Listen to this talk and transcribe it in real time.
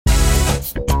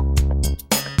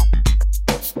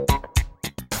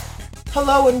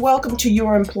Hello and welcome to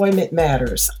Your Employment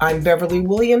Matters. I'm Beverly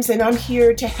Williams and I'm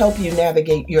here to help you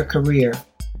navigate your career.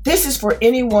 This is for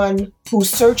anyone who's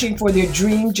searching for their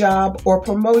dream job or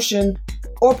promotion,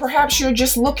 or perhaps you're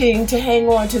just looking to hang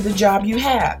on to the job you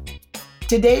have.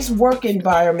 Today's work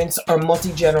environments are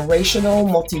multi-generational,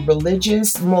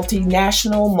 multi-religious,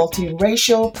 multinational,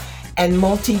 multiracial, and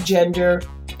multi-gender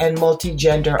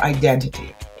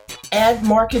identity. Add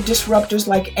market disruptors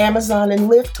like Amazon and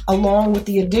Lyft, along with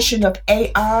the addition of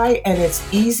AI, and it's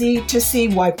easy to see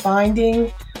why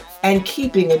finding and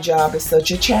keeping a job is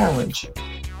such a challenge.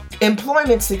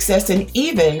 Employment success and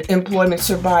even employment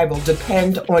survival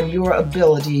depend on your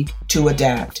ability to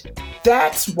adapt.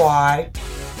 That's why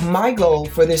my goal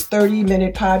for this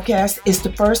 30-minute podcast is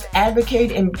to first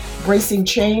advocate embracing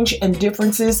change and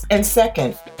differences, and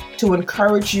second, to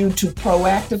encourage you to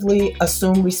proactively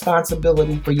assume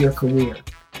responsibility for your career.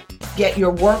 Get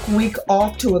your work week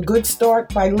off to a good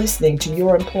start by listening to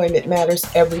Your Employment Matters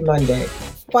every Monday.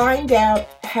 Find out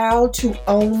how to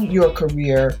own your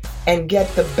career and get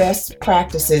the best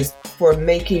practices for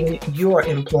making your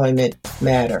employment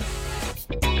matter.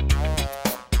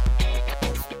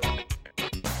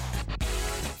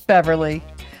 Beverly,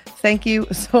 thank you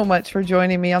so much for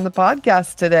joining me on the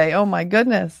podcast today. Oh my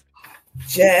goodness.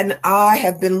 Jen, I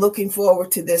have been looking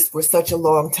forward to this for such a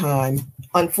long time.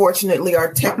 Unfortunately,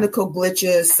 our technical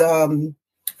glitches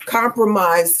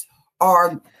compromised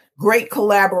our great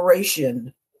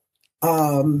collaboration,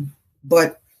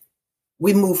 but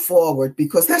we move forward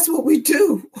because that's what we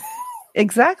do.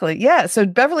 Exactly. Yeah. So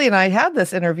Beverly and I had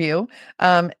this interview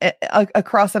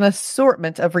across an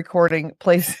assortment of recording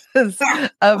places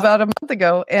about a month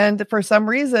ago. And for some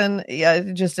reason,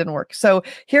 it just didn't work. So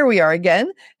here we are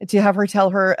again to have her tell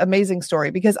her amazing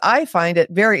story, because I find it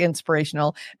very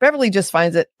inspirational. Beverly just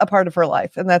finds it a part of her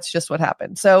life. And that's just what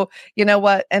happened. So you know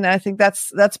what? And I think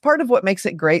that's part of what makes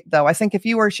it great, though. I think if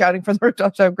you were shouting from the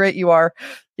rooftops how great you are,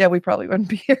 yeah, we probably wouldn't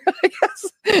be here, I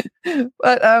guess.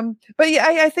 But yeah,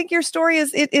 I think your story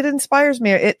it inspires me.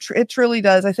 It truly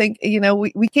does. I think,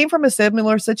 we came from a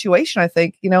similar situation. I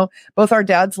think, both our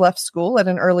dads left school at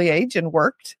an early age and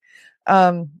worked,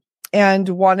 and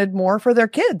wanted more for their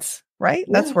kids, right?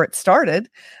 Yeah. That's where it started.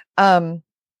 So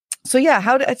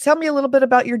yeah, tell me a little bit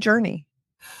about your journey.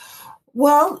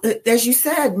 Well, as you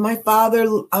said, my father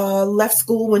left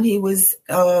school when he was,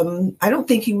 I don't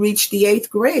think he reached the 8th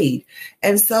grade.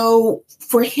 And so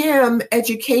for him,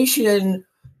 education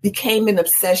became an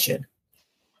obsession.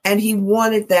 And he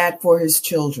wanted that for his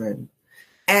children.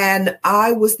 And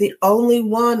I was the only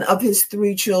one of his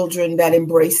 3 children that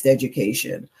embraced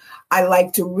education. I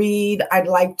like to read. I'd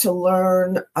like to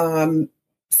learn.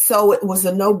 So it was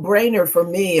a no-brainer for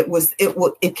me.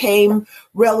 It came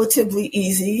relatively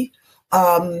easily.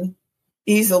 I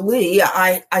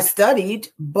studied,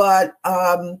 but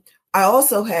I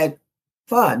also had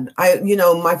fun.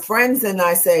 My friends and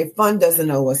I say fun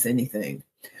doesn't owe us anything.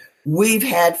 We've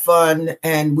had fun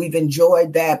and we've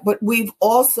enjoyed that, but we're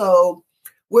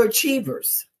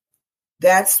achievers.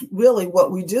 That's really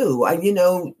what we do.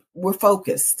 We're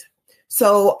focused.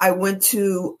 So I went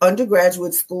to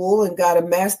undergraduate school and got a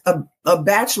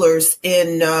bachelor's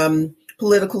in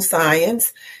political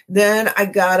science. Then I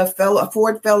got a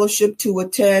Ford Fellowship to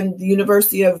attend the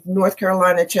University of North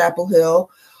Carolina, Chapel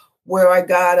Hill, where I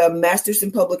got a master's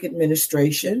in public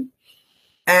administration.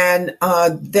 And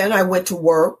then I went to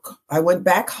work. I went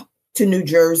back to New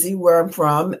Jersey, where I'm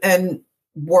from, and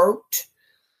worked.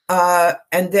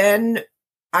 And then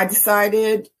I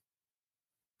decided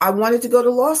I wanted to go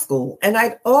to law school. And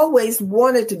I'd always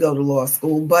wanted to go to law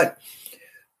school, but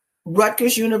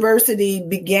Rutgers University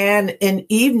began an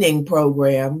evening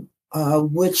program,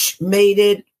 which made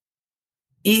it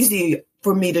easy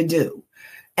for me to do.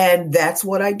 And that's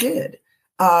what I did.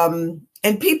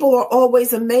 And people are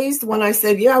always amazed when I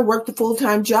said, yeah, I worked a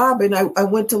full-time job and I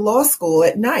went to law school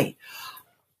at night.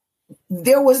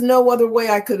 There was no other way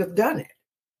I could have done it.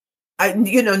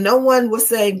 No one was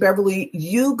saying, Beverly,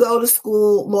 you go to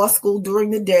law school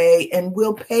during the day and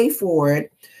we'll pay for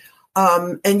it.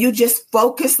 And you just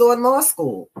focus on law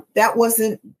school. That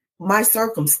wasn't my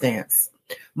circumstance.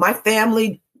 My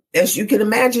family, as you can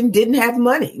imagine, didn't have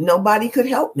money. Nobody could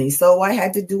help me. So I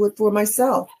had to do it for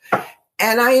myself.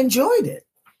 And I enjoyed it.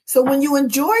 So when you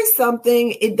enjoy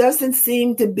something, it doesn't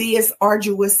seem to be as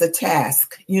arduous a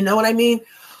task. You know what I mean?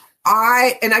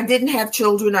 I didn't have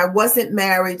children. I wasn't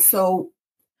married. So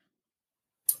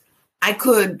I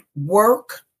could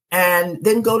work and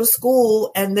then go to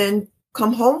school and then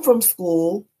come home from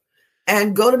school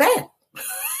and go to bed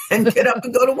and get up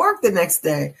and go to work the next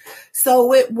day.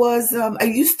 So it was, I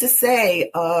used to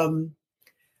say, I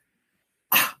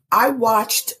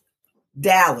watched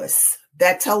Dallas,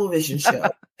 that television show,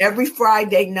 every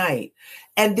Friday night.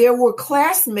 And there were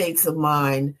classmates of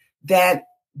mine that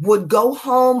would go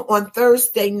home on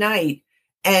Thursday night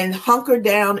and hunker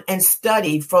down and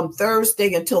study from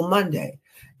Thursday until Monday.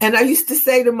 And I used to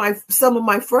say to some of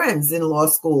my friends in law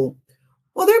school,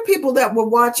 well, there are people that were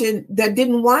watching that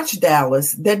didn't watch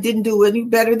Dallas, that didn't do any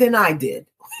better than I did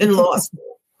in law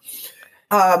school.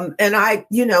 And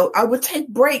I would take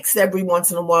breaks every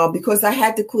once in a while because I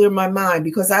had to clear my mind,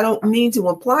 because I don't mean to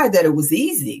imply that it was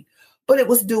easy, but it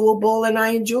was doable and I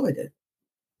enjoyed it.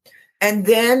 And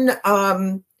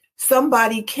then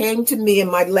somebody came to me in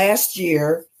my last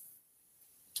year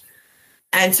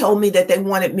and told me that they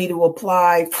wanted me to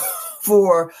apply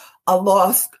for a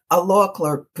law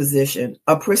clerk position,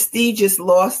 a prestigious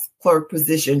law clerk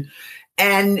position.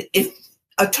 And if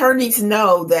attorneys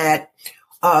know that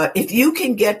if you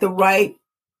can get the right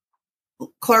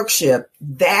clerkship,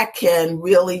 that can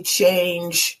really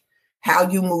change how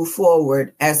you move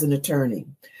forward as an attorney.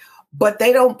 But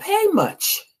they don't pay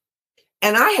much.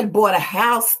 And I had bought a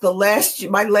house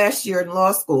my last year in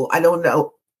law school. I don't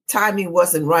know, timing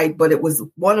wasn't right, but it was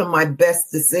one of my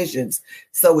best decisions.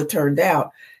 So it turned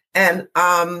out. And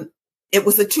it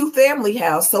was a 2-family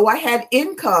house. So I had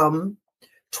income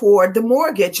toward the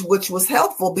mortgage, which was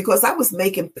helpful because I was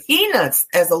making peanuts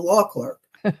as a law clerk.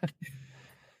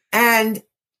 And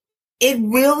it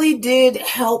really did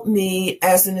help me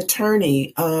as an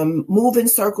attorney move in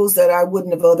circles that I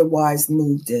wouldn't have otherwise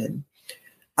moved in.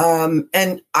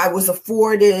 And I was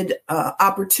afforded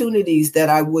opportunities that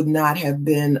I would not have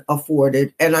been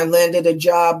afforded. And I landed a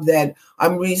job that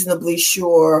I'm reasonably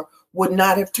sure would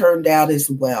not have turned out as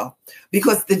well.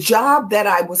 Because the job that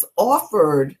I was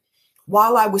offered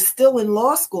while I was still in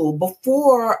law school,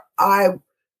 before I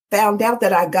found out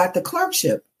that I got the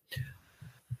clerkship,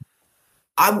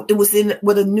 it was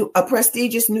with a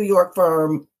prestigious New York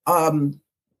firm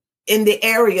in the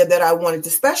area that I wanted to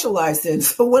specialize in.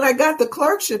 So when I got the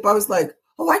clerkship, I was like,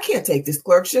 oh, I can't take this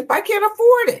clerkship. I can't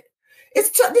afford it.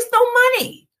 There's no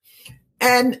money.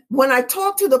 And when I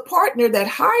talked to the partner that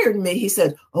hired me, he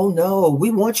said, oh, no, we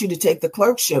want you to take the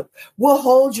clerkship. We'll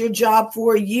hold your job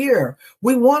for a year.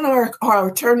 We want our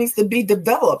attorneys to be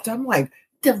developed. I'm like,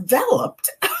 developed?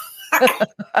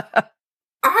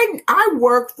 I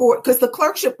worked because the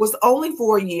clerkship was only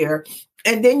for a year,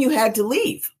 and then you had to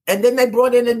leave. And then they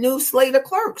brought in a new slate of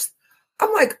clerks.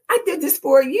 I'm like, I did this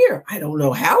for a year. I don't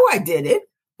know how I did it,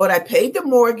 but I paid the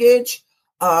mortgage.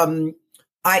 I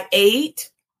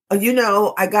ate.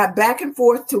 I got back and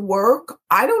forth to work.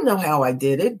 I don't know how I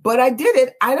did it, but I did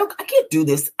it. I can't do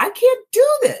this. I can't do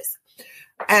this.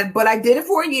 But I did it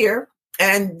for a year.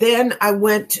 And then I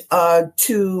went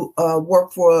to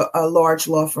work for a large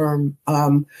law firm,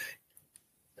 a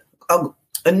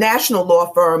national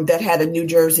law firm that had a New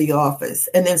Jersey office.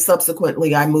 And then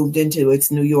subsequently I moved into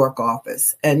its New York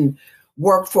office and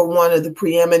worked for one of the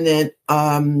preeminent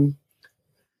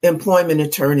employment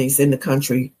attorneys in the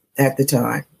country at the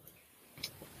time.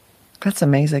 That's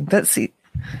amazing.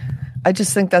 I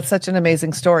just think that's such an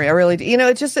amazing story. I really do.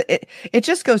 It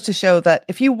just goes to show that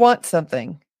if you want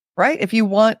something, right? If you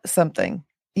want something,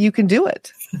 you can do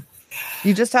it.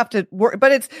 You just have to work,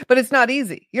 but it's not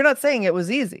easy. You're not saying it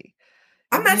was easy.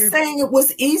 I'm not saying it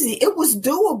was easy. It was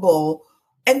doable.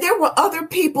 And there were other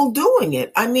people doing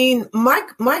it. I mean,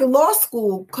 my law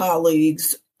school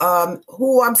colleagues,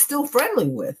 who I'm still friendly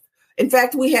with. In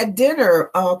fact, we had dinner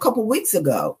a couple weeks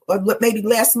ago, or maybe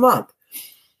last month.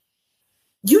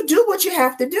 You do what you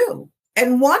have to do.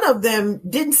 And one of them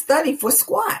didn't study for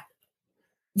squat.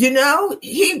 He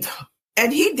did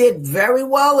very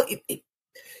well.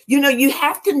 You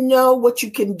have to know what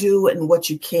you can do and what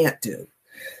you can't do.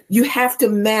 You have to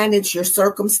manage your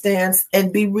circumstance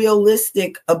and be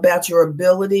realistic about your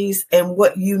abilities and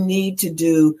what you need to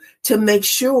do to make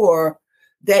sure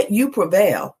that you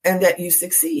prevail and that you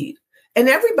succeed. And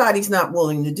everybody's not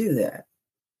willing to do that.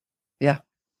 Yeah,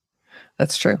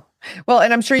 that's true. Well,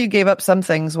 and I'm sure you gave up some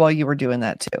things while you were doing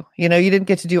that too. You didn't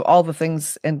get to do all the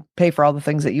things and pay for all the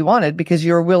things that you wanted because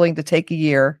you were willing to take a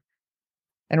year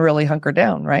and really hunker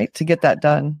down, right? To get that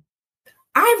done.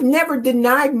 I've never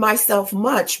denied myself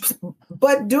much,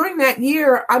 but during that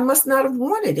year, I must not have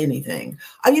wanted anything.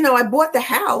 I bought the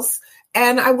house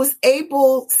and I was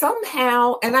able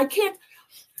somehow, and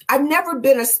I've never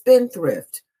been a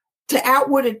spendthrift. To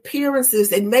outward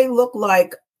appearances, it may look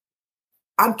like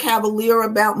I'm cavalier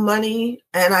about money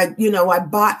and I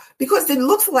buy because it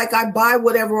looks like I buy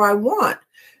whatever I want.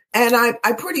 And I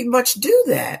pretty much do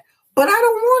that, but I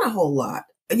don't want a whole lot,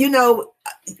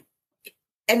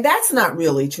 and that's not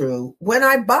really true. When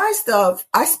I buy stuff,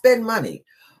 I spend money,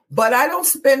 But I don't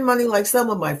spend money like some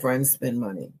of my friends spend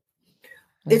money.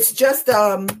 It's just,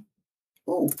 I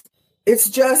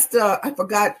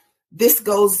forgot. This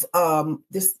goes,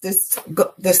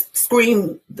 this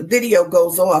screen, the video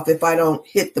goes off if I don't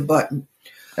hit the button.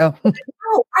 Oh,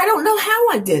 I don't know how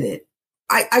I did it.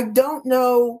 I don't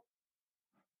know.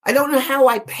 I don't know how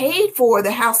I paid for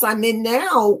the house I'm in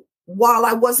now while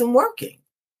I wasn't working.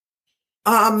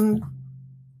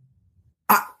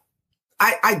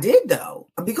 I did though,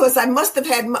 because I must have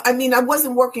had, I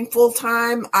wasn't working full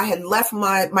time. I had left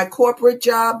my corporate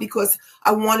job because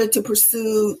I wanted to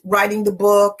pursue writing the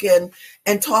book and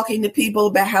talking to people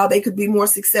about how they could be more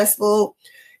successful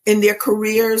in their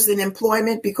careers and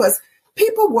employment, because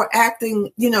people were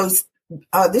acting,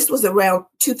 this was around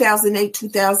 2008,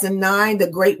 2009, the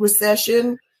Great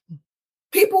Recession.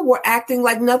 People were acting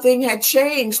like nothing had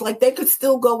changed, like they could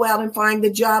still go out and find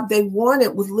the job they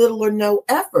wanted with little or no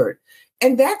effort.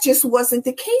 And that just wasn't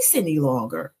the case any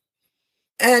longer.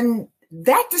 And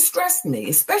that distressed me,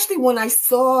 especially when I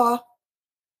saw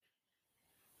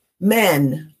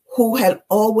men who had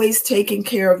always taken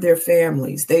care of their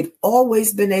families. They'd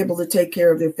always been able to take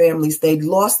care of their families. They'd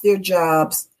lost their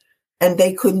jobs and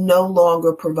they could no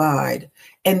longer provide.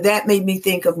 And that made me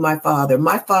think of my father.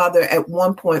 My father at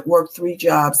one point worked 3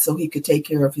 jobs so he could take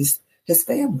care of his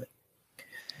family.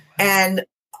 And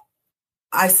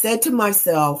I said to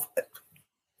myself,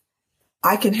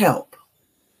 I can help.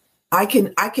 I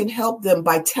can help them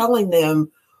by telling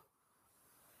them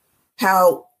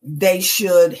how they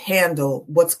should handle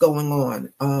what's going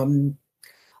on.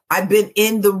 I've been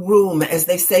in the room, as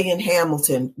they say in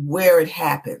Hamilton, where it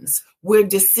happens, where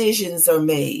decisions are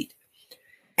made.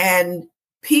 And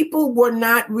people were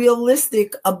not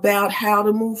realistic about how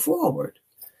to move forward.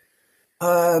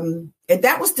 And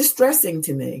that was distressing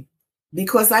to me,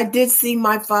 because I did see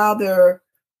my father.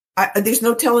 There's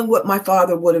no telling what my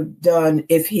father would have done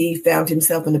if he found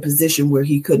himself in a position where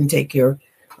he couldn't take care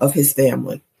of his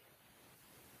family.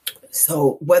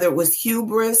 So whether it was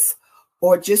hubris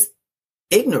or just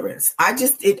ignorance, I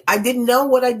didn't know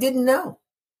what I didn't know.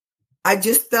 I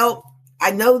just felt,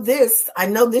 I know this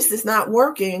is not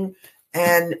working.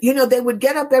 And, they would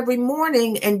get up every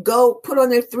morning and go put on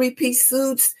their 3-piece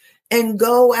suits and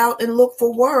go out and look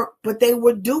for work. But they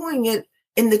were doing it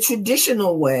in the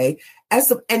traditional way.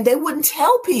 And they wouldn't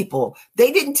tell people.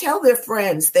 They didn't tell their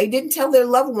friends. They didn't tell their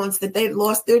loved ones that they'd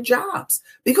lost their jobs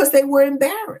because they were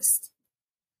embarrassed.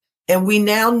 And we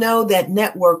now know that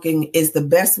networking is the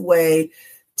best way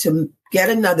to get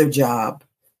another job,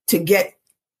 to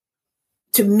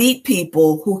meet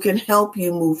people who can help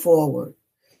you move forward.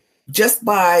 Just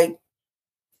by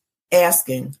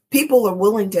asking, people are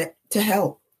willing to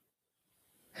help.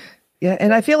 Yeah.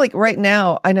 And I feel like right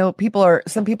now, I know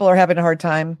some people are having a hard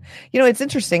time. It's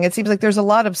interesting. It seems like there's a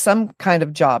lot of some kind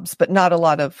of jobs, but not a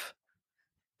lot of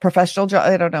professional jobs.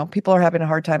 I don't know. People are having a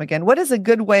hard time again. What is a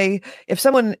good way, if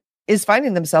someone is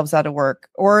finding themselves out of work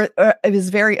or is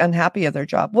very unhappy at their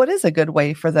job, what is a good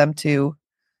way for them to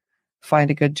find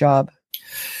a good job?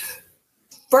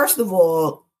 First of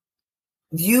all,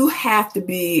 you have to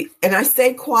be, and I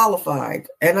say qualified,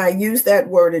 and I use that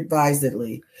word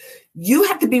advisedly. You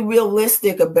have to be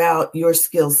realistic about your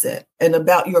skill set and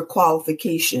about your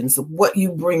qualifications, of what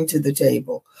you bring to the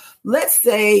table. Let's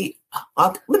say,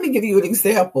 let me give you an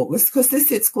example, because this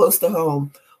hits close to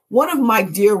home. One of my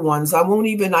dear ones, I won't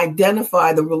even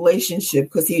identify the relationship,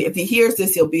 because if he hears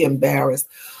this, he'll be embarrassed.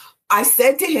 I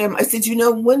said to him,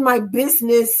 when my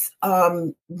business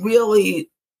really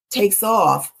takes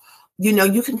off,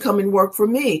 you can come and work for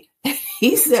me. And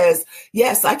he says,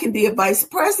 yes, I can be a vice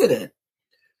president.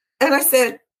 And I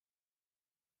said,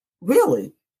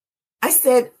 really? I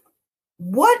said,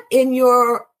 what in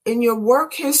your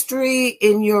work history,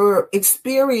 in your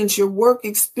experience, your work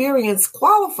experience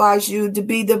qualifies you to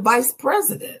be the vice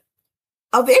president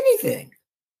of anything?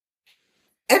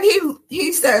 And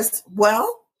he says,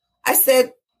 well, I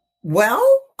said,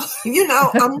 well,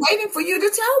 I'm waiting for you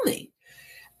to tell me.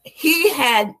 He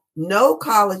had no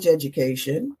college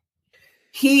education.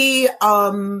 He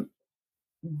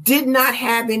did not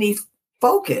have any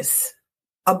focus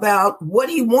about what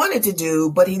he wanted to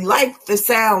do, but he liked the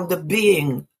sound of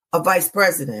being a vice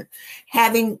president.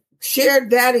 Having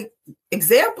shared that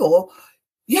example,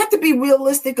 you have to be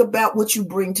realistic about what you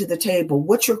bring to the table,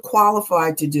 what you're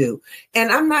qualified to do.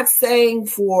 And I'm not saying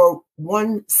for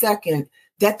 1 second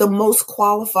that the most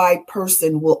qualified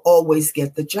person will always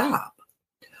get the job.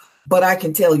 But I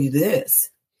can tell you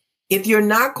this. If you're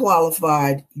not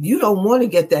qualified, you don't want to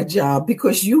get that job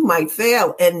because you might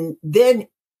fail. And then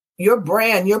your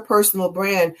brand, your personal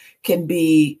brand can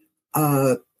be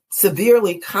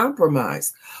severely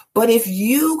compromised. But if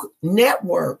you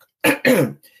network,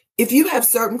 if you have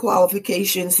certain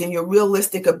qualifications and you're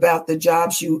realistic about the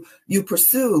jobs you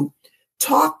pursue,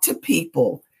 talk to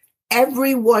people,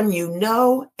 everyone you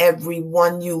know,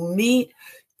 everyone you meet.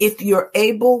 If you're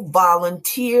able,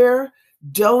 volunteer,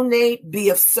 donate, be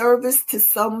of service to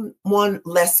someone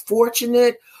less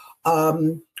fortunate,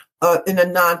 in a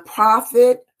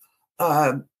nonprofit.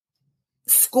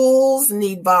 Schools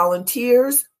need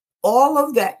volunteers. All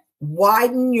of that.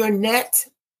 Widen your net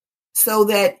so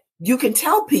that you can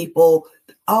tell people,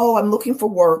 oh, I'm looking for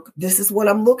work. This is what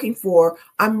I'm looking for.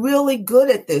 I'm really good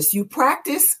at this. You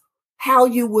practice how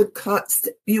you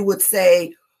would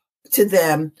say to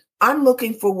them, I'm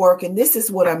looking for work and this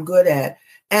is what I'm good at.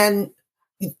 And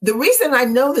the reason I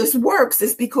know this works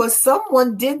is because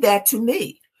someone did that to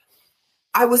me.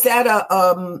 I was at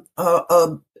a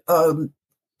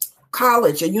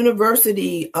college, a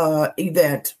university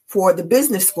event for the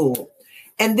business school.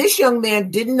 And this young man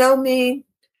didn't know me,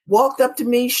 walked up to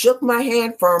me, shook my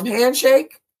hand, firm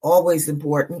handshake, always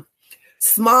important,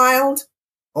 smiled,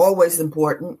 always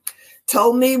important,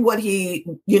 told me what he,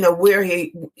 where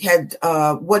he had,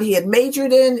 what he had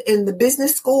majored in the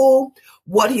business school,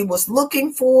 what he was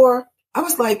looking for. I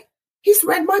was like, he's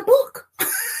read my book.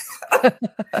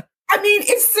 I mean,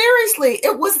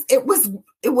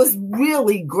 it was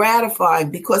really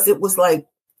gratifying because it was like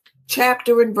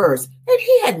chapter and verse. And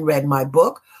he hadn't read my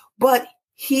book, but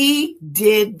he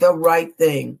did the right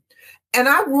thing. And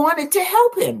I wanted to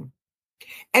help him.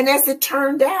 And as it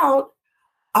turned out,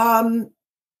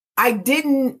 I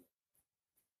didn't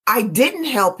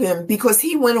help him because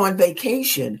he went on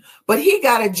vacation, but he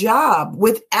got a job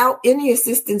without any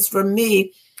assistance from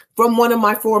me, from one of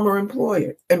my former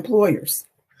employers.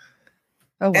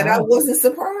 Oh, wow. And I wasn't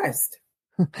surprised.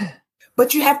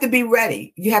 But you have to be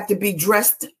ready. You have to be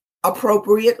dressed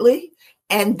appropriately.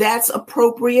 And that's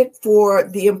appropriate for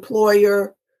the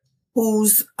employer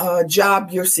whose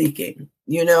job you're seeking.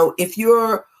 If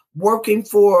you're working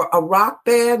for a rock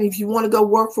band, if you want to go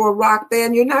work for a rock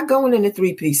band, you're not going in a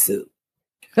 3-piece suit.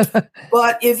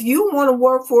 But if you want to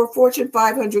work for a Fortune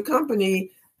 500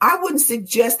 company, I wouldn't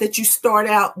suggest that you start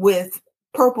out with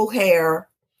purple hair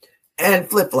and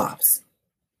flip-flops.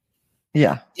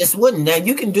 Yeah. Just wouldn't. Now,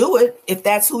 you can do it if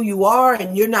that's who you are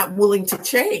and you're not willing to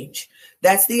change.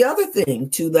 That's the other thing.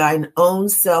 To thine own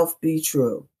self be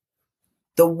true.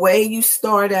 The way you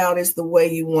start out is the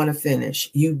way you want to finish.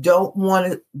 You don't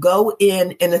want to go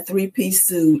in a 3-piece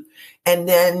suit and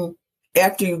then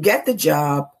after you get the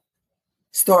job,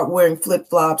 start wearing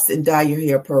flip-flops and dye your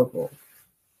hair purple.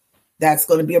 That's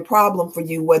going to be a problem for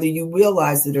you, whether you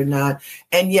realize it or not.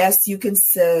 And yes, you can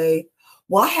say,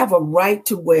 well, I have a right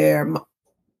to wear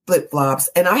flip-flops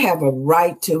and I have a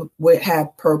right to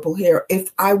have purple hair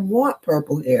if I want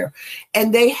purple hair.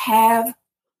 And they have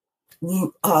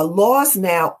laws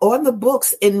now on the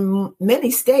books in many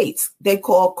states they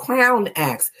call Crown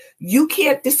Acts. You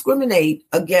can't discriminate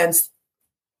against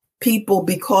people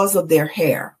because of their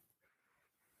hair.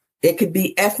 It could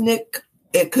be ethnic,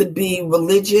 it could be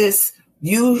religious.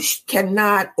 You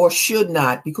cannot or should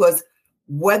not, because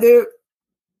whether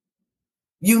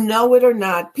you know it or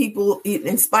not, people,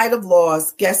 in spite of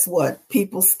laws, guess what?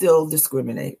 People still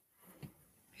discriminate.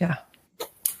 Yeah.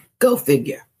 Go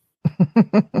figure.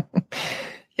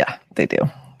 Yeah, they do.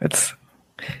 It's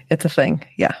a thing.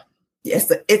 Yeah.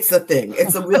 Yes, it's a thing.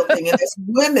 It's a real thing. And as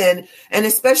women, and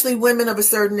especially women of a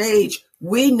certain age,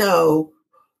 we know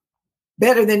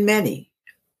better than many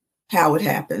how it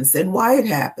happens and why it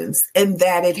happens and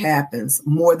that it happens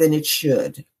more than it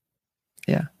should.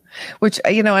 Yeah. Which,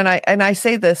 and I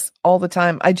say this all the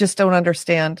time. I just don't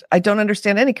understand. I don't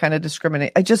understand any kind of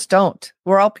discrimination. I just don't.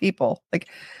 We're all people. Like,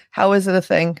 how is it a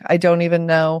thing? I don't even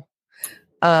know.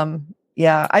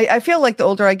 Yeah, I feel like the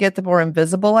older I get, the more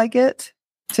invisible I get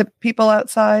to people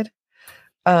outside.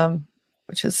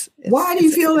 Which is why do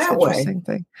you feel that way?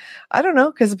 Thing. I don't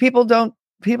know, because people don't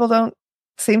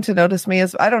seem to notice me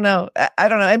as I don't know.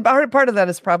 And part of that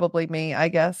is probably me, I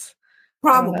guess.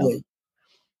 Probably.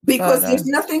 Because there's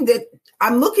nothing that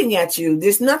I'm looking at you.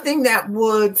 There's nothing that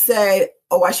would say,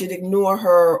 oh, I should ignore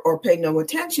her or pay no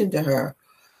attention to her.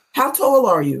 How tall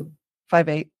are you?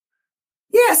 5'8".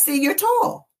 Yeah, see, you're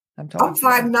tall. I'm tall. I'm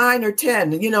 5'9" or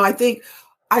 10. I think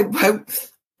I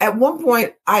at one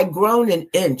point I'd grown an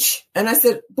inch. And I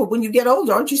said, but when you get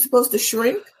older, aren't you supposed to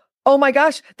shrink? Oh my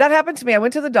gosh, that happened to me. I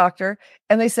went to the doctor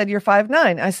and they said, you're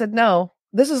 5'9". I said, no,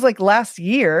 this is like last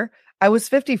year. I was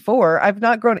 54. I've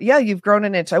not grown. Yeah, you've grown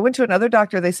an inch. I went to another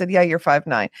doctor. They said, yeah, you're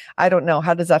 5'9". I don't know.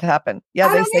 How does that happen?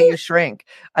 Yeah, they say you shrink.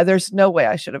 There's no way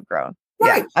I should have grown.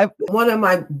 Right. One of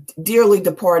my dearly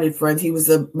departed friends, he was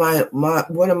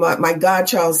one of my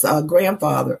godchild's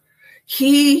grandfather.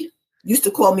 He used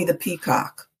to call me the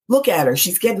peacock. Look at her.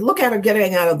 Look at her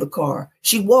getting out of the car.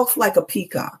 She walks like a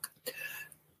peacock.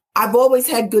 I've always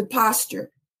had good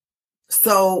posture.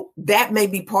 So that may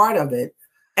be part of it.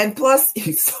 And plus,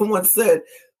 someone said,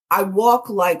 I walk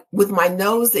like with my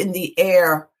nose in the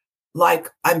air, like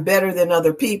I'm better than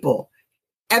other people.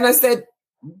 And I said,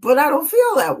 but I don't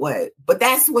feel that way. But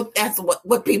that's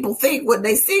what people think when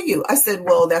they see you. I said,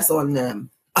 well, that's on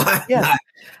them. Yeah.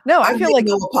 No, I feel like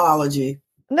no apology.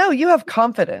 No, you have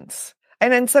confidence.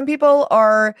 And then some people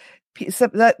are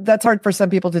that's hard for some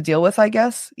people to deal with, I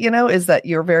guess, is that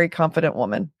you're a very confident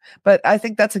woman. But I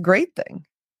think that's a great thing.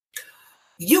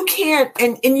 You can't,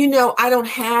 and I don't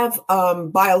have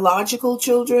biological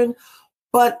children,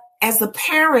 but as a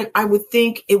parent, I would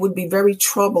think it would be very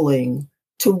troubling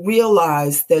to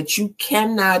realize that you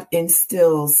cannot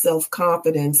instill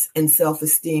self-confidence and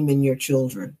self-esteem in your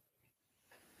children.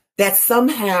 That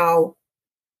somehow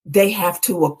they have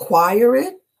to acquire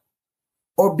it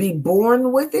or be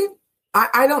born with it.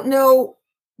 I don't know,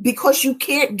 because you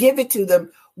can't give it to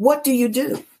them. What do you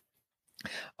do?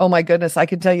 Oh my goodness. I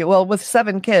can tell you, well, with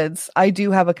 7 kids, I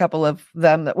do have a couple of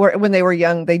them that were, when they were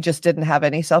young, they just didn't have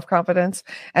any self-confidence.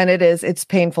 And it's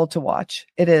painful to watch.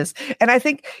 It is. And I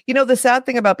think, the sad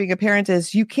thing about being a parent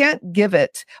is you can't give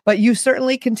it, but you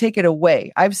certainly can take it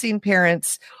away. I've seen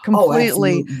parents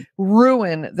completely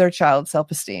ruin their child's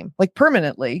self-esteem, like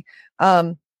permanently.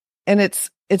 And it's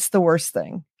the worst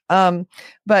thing.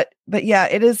 But yeah,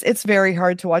 it's very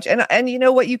hard to watch. And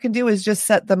what you can do is just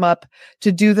set them up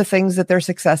to do the things that they're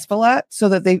successful at so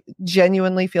that they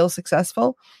genuinely feel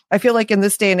successful. I feel like in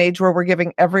this day and age where we're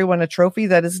giving everyone a trophy,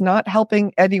 that is not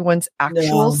helping anyone's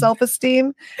actual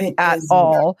self-esteem at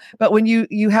all. But when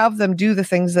you have them do the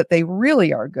things that they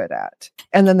really are good at,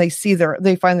 and then they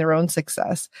find their own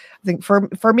success. I think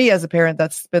for me as a parent,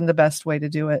 that's been the best way to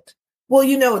do it.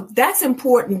 Well, that's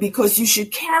important because you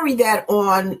should carry that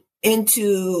on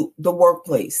into the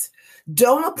workplace.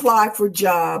 Don't apply for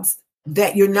jobs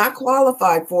that you're not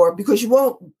qualified for because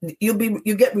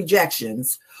you get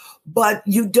rejections, but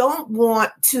you don't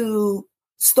want to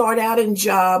start out in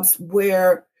jobs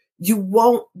where you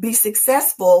won't be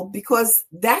successful because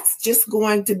that's just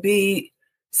going to be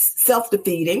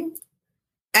self-defeating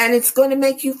and it's going to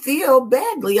make you feel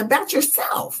badly about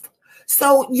yourself.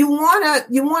 So you want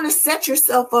to set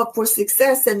yourself up for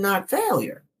success and not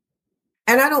failure.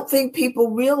 And I don't think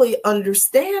people really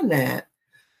understand that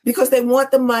because they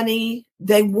want the money,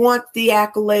 they want the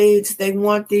accolades, they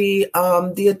want the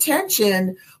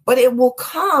attention, but it will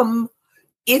come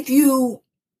if you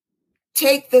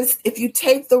take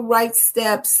the right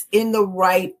steps in the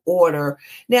right order.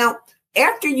 Now,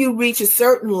 after you reach a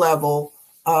certain level,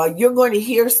 you're going to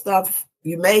hear stuff.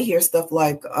 You may hear stuff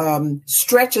like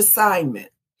stretch assignment.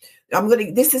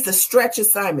 This is a stretch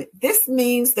assignment. This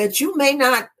means that you may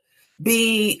not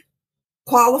be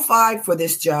qualified for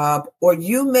this job, or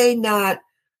you may not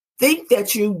think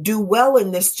that you do well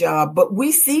in this job, but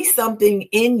we see something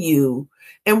in you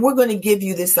and we're going to give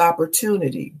you this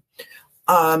opportunity.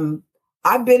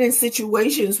 I've been in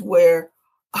situations where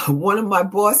one of my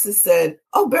bosses said,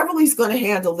 oh, Beverly's going to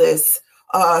handle this,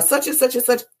 such and such and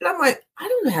such. And I'm like, I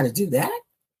don't know how to do that.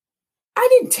 I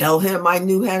didn't tell him I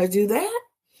knew how to do that.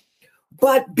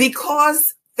 But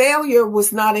because failure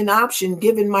was not an option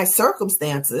given my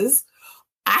circumstances,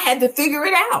 I had to figure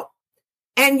it out.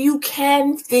 And you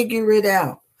can figure it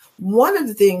out. One of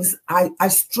the things I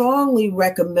strongly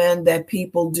recommend that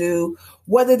people do,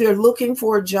 whether they're looking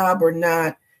for a job or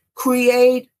not,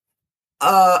 create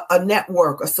a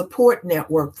network, a support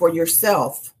network for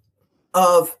yourself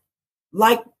of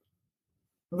like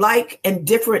and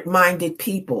different minded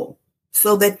people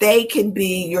so that they can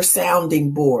be your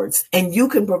sounding boards and you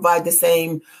can provide the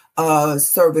same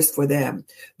service for them,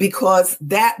 because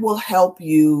that will help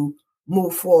you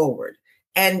move forward.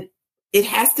 And it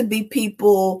has to be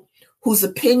people whose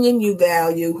opinion you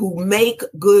value, who make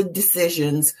good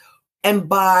decisions, and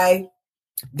by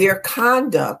their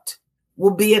conduct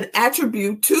will be an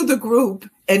attribute to the group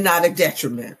and not a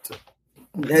detriment.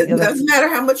 It doesn't matter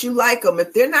how much you like them.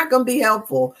 If they're not going to be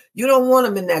helpful, you don't want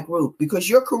them in that group, because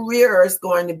your career is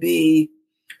going to be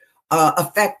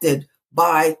affected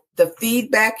by the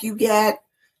feedback you get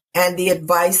and the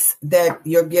advice that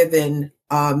you're given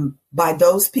by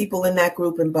those people in that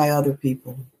group and by other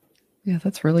people. Yeah,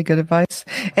 that's really good advice.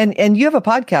 And you have a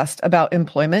podcast about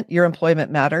employment. Your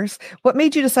Employment Matters. What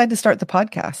made you decide to start the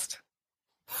podcast?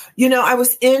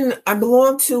 I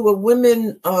belong to a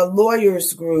women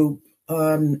lawyers group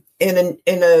in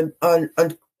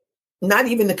a not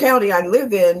even the county I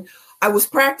live in. I was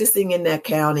practicing in that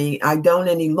county. I don't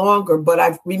any longer, but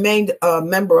I've remained a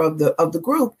member of the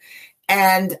group.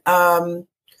 And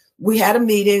we had a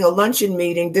meeting, a luncheon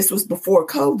meeting. This was before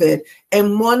COVID.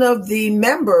 And one of the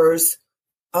members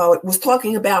was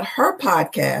talking about her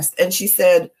podcast. And she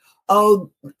said,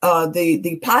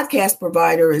 the podcast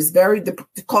provider is the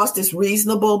cost is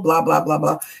reasonable, blah, blah, blah,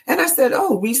 blah. And I said,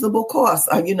 reasonable cost,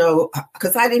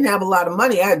 because I didn't have a lot of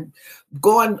money. I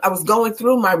was going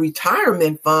through my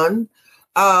retirement fund,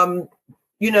 writing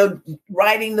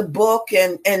the book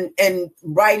and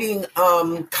writing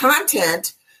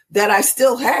content that I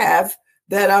still have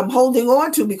that I'm holding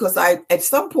on to, because at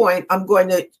some point I'm going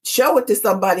to show it to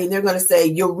somebody and they're going to say,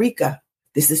 Eureka,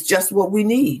 this is just what we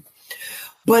need.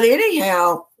 But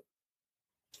anyhow,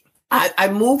 I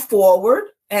moved forward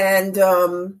and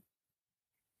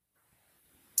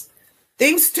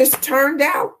things just turned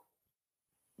out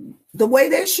the way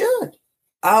they should.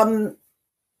 I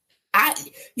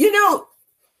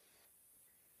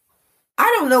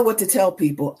don't know what to tell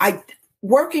people.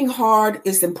 Working hard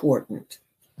is important.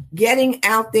 Getting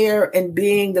out there and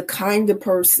being the kind of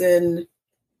person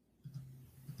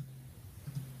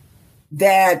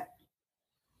that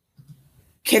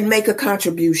can make a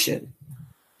contribution.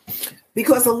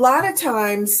 Because a lot of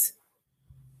times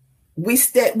we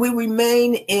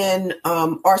remain in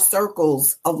our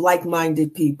circles of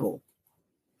like-minded people.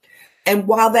 And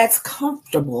while that's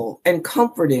comfortable and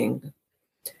comforting,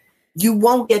 you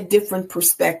won't get different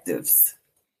perspectives,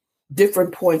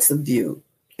 different points of view.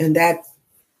 And that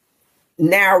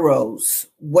narrows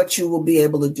what you will be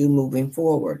able to do moving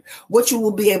forward, what you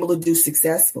will be able to do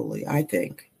successfully, I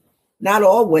think. Not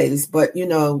always, but, you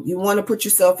want to put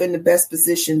yourself in the best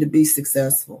position to be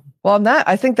successful. Well, on that,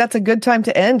 I think that's a good time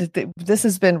to end. This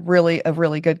has been really a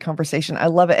really good conversation. I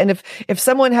love it. And if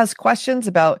someone has questions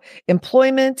about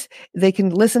employment, they can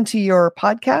listen to your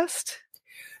podcast.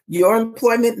 Your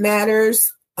Employment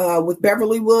Matters with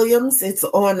Beverly Williams. It's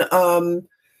on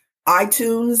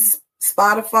iTunes,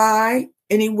 Spotify,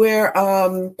 anywhere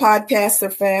podcasts are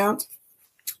found.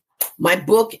 My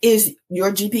book is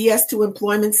Your GPS to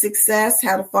Employment Success,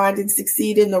 How to Find and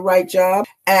Succeed in the Right Job.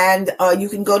 And you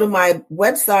can go to my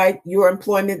website,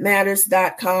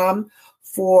 youremploymentmatters.com,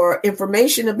 for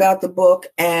information about the book.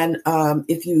 And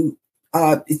it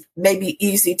may be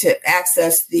easy to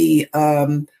access the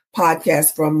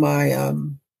podcast from my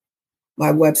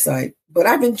website. But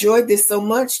I've enjoyed this so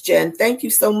much, Jen. Thank you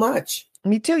so much.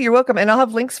 Me too. You're welcome. And I'll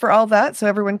have links for all that so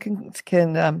everyone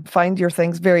can find your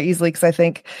things very easily, because I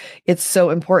think it's so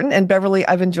important. And Beverly,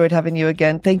 I've enjoyed having you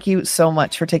again. Thank you so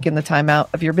much for taking the time out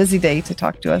of your busy day to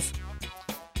talk to us.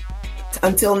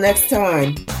 Until next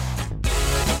time.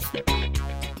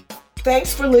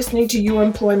 Thanks for listening to Your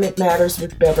Employment Matters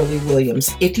with Beverly Williams.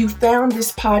 If you found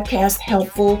this podcast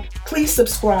helpful, please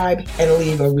subscribe and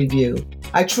leave a review.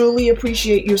 I truly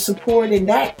appreciate your support, and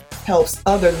that helps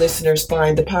other listeners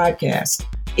find the podcast.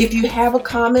 If you have a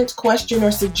comment, question, or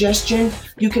suggestion,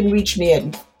 you can reach me at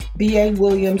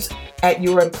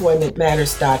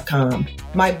bawilliams@youremploymentmatters.com.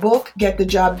 My book, Get the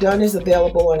Job Done, is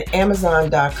available on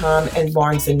Amazon.com and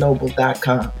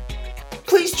BarnesandNoble.com.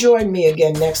 Please join me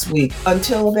again next week.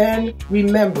 Until then,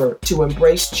 remember to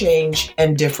embrace change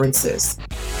and differences.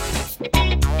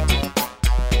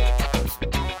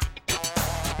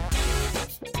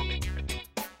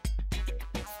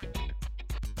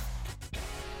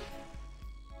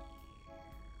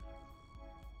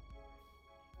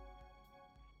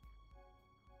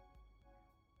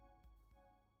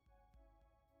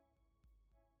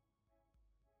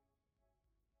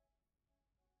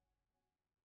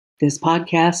 This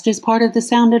podcast is part of the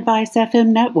Sound Advice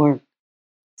FM network.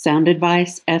 Sound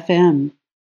Advice FM.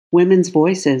 Women's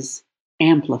voices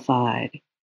amplified.